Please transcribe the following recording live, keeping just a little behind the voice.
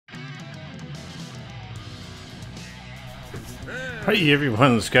Hey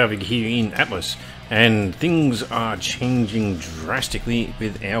everyone, Skarvig here in Atlas, and things are changing drastically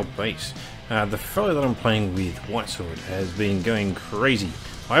with our base. The fellow that I'm playing with, Whitesword, has been going crazy.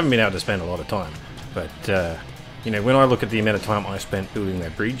 I haven't been able to spend a lot of time, but you know, when I look at the amount of time I spent building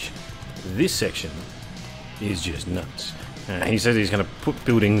that bridge, this section is just nuts. He says he's going to put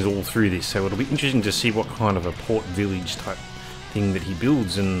buildings all through this, so it'll be interesting to see what kind of a port village type thing that he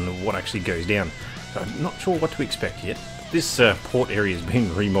builds and what actually goes down. So I'm not sure what to expect yet. This port area has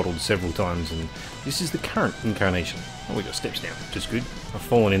been remodeled several times, and this is the current incarnation. Oh, we got steps now, which is good. I've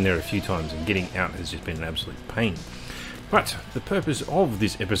fallen in there a few times, and getting out has just been an absolute pain. But the purpose of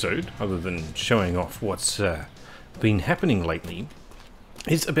this episode, other than showing off what's been happening lately,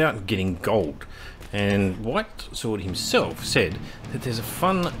 is about getting gold. And Whitesword himself said that there's a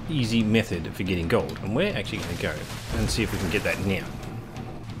fun, easy method for getting gold, and we're actually going to go and see if we can get that now.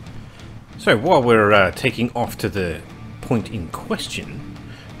 So while we're taking off to the point in question,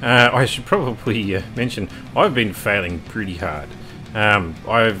 I should probably mention I've been failing pretty hard.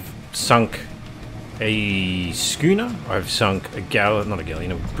 I've sunk a schooner, I've sunk a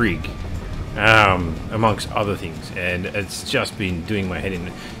brig, amongst other things, and it's just been doing my head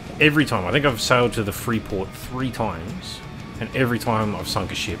in. Every time, I think I've sailed to the free port 3 times, and every time I've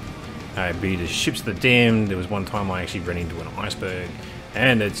sunk a ship. Be it ships that damned. There was one time I actually ran into an iceberg,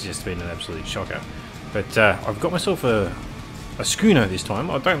 and it's just been an absolute shocker. But I've got myself a schooner this time.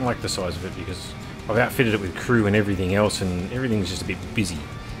 I don't like the size of it because I've outfitted it with crew and everything else, and everything's just a bit busy.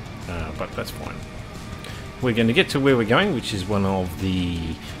 But that's fine. We're going to get to where we're going, which is one of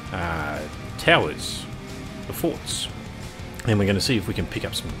the towers, the forts. And we're going to see if we can pick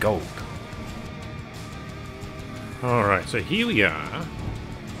up some gold. Alright, so here we are,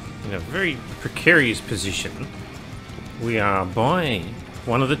 in a very precarious position. We are by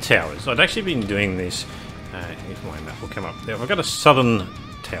one of the towers. I'd actually been doing this, if my map will come up there. I've got a southern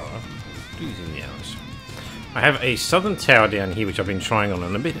tower. I have a southern tower down here which I've been trying on,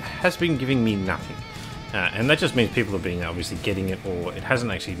 and it has been giving me nothing. And that just means people have been obviously getting it, or it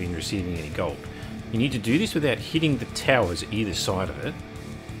hasn't actually been receiving any gold. You need to do this without hitting the towers either side of it,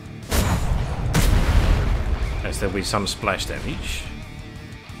 as there'll be some splash damage.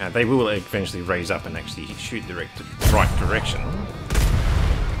 They will eventually raise up and actually shoot the right direction.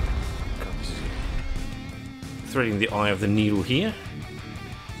 Threading the eye of the needle here.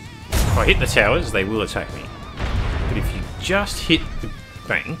 If I hit the towers, they will attack me. But if you just hit the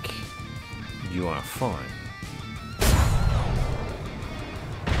bank, you are fine.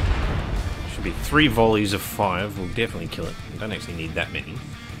 Should be 3 volleys of 5 will definitely kill it. You don't actually need that many,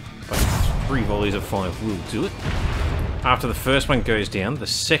 but 3 volleys of 5 will do it. After the first one goes down, the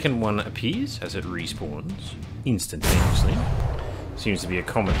second one appears as it respawns instantaneously. Seems to be a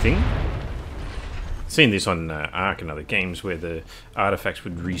common thing. Seen this on Ark and other games where the artifacts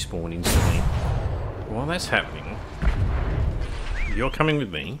would respawn instantly. While that's happening, you're coming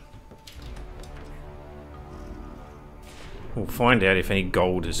with me. We'll find out if any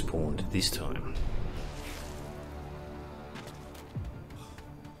gold has spawned this time.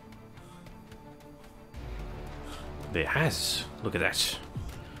 There has. Look at that.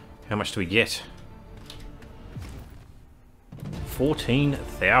 How much do we get?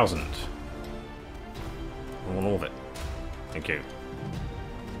 14,000. I want all of it. Thank you.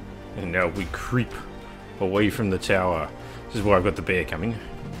 And now we creep away from the tower. This is where I've got the bear coming.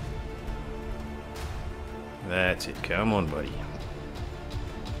 That's it. Come on, buddy.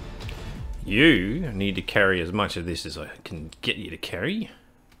 You need to carry as much of this as I can get you to carry.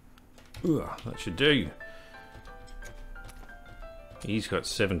 Ooh, that should do. He's got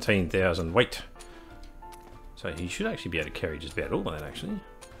 17,000 weight. So he should actually be able to carry just about all of that, actually.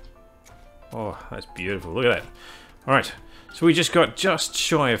 Oh, that's beautiful. Look at that. Alright, so we just got just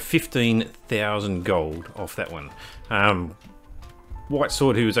shy of 15,000 gold off that one.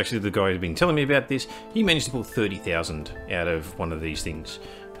 Whitesword, who was actually the guy who's been telling me about this, he managed to pull 30,000 out of one of these things.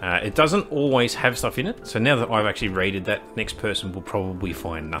 It doesn't always have stuff in it, so now that I've actually raided that, next person will probably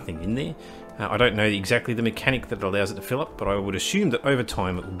find nothing in there. I don't know exactly the mechanic that allows it to fill up, but I would assume that over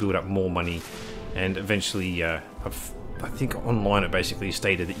time it will build up more money, and eventually, I think online it basically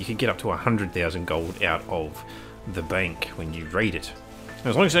stated that you could get up to 100,000 gold out of the bank when you raid it. And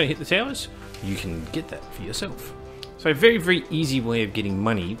as long as you don't hit the towers, you can get that for yourself. So very, very easy way of getting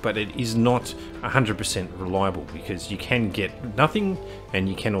money, but it is not 100% reliable because you can get nothing and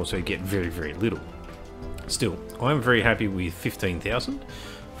you can also get very, very little. Still, I'm very happy with 15,000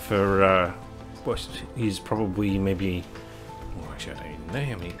 for what is probably maybe... Oh, actually, I don't even know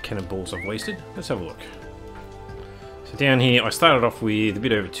how many cannonballs I've wasted. Let's have a look. So down here, I started off with a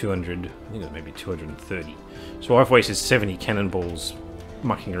bit over 200, I think it was maybe 230. So I've wasted 70 cannonballs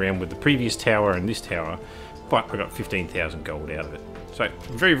mucking around with the previous tower and this tower, but I got 15,000 gold out of it. So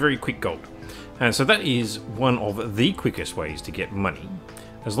very, very quick gold. And so that is one of the quickest ways to get money,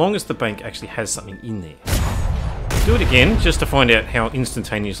 as long as the bank actually has something in there. Do it again, just to find out how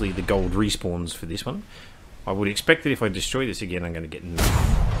instantaneously the gold respawns for this one. I would expect that if I destroy this again, I'm going to get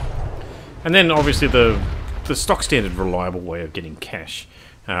nothing. And then obviously the stock standard reliable way of getting cash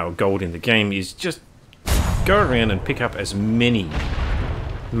or gold in the game is just go around and pick up as many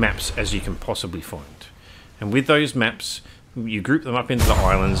maps as you can possibly find. And with those maps, you group them up into the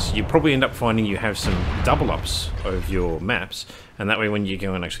islands. You probably end up finding you have some double ups of your maps, and that way when you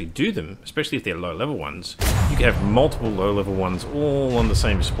go and actually do them, especially if they're low level ones, you can have multiple low level ones all on the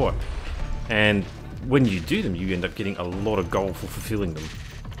same spot. And when you do them, you end up getting a lot of gold for fulfilling them.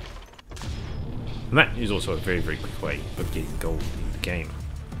 And that is also a very, very quick way of getting gold in the game.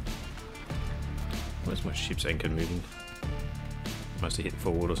 Where's my ship's anchor moving? Must have hit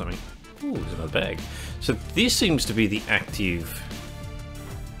forward or something. Ooh, there's another bag. So this seems to be the active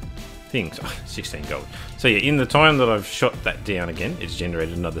things. Oh, 16 gold. So yeah, in the time that I've shot that down again, it's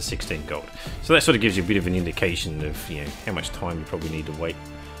generated another 16 gold. So that sort of gives you a bit of an indication of, you know, how much time you probably need to wait.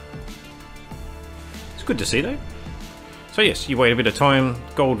 It's good to see though. So yes, you wait a bit of time,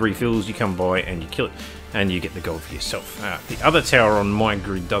 gold refills, you come by and you kill it, and you get the gold for yourself. The other tower on my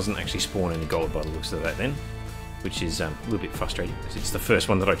grid doesn't actually spawn any gold by the looks of that then, which is a little bit frustrating, because it's the first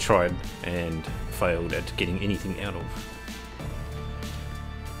one that I tried and failed at getting anything out of.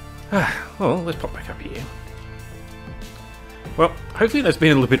 Well, let's pop back up here. Well, hopefully that's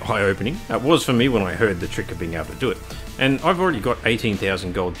been a little bit eye-opening. It was for me when I heard the trick of being able to do it. And I've already got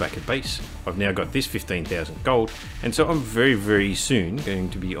 18,000 gold back at base. I've now got this 15,000 gold, and so I'm very, very soon going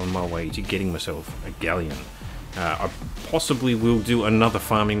to be on my way to getting myself a galleon. I possibly will do another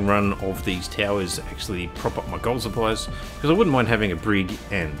farming run of these towers to actually prop up my gold supplies, because I wouldn't mind having a brig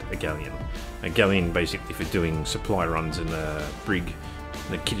and a galleon. A galleon basically for doing supply runs, and a brig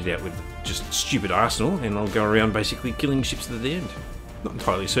that kitted out with just stupid arsenal, and I'll go around basically killing ships to the end. Not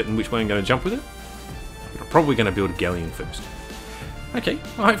entirely certain which way I'm going to jump with it, but I'm probably going to build a galleon first. Okay,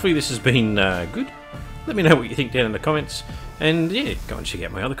 well, hopefully this has been good. Let me know what you think down in the comments, and yeah, go and check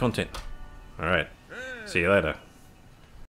out my other content. Alright, see you later.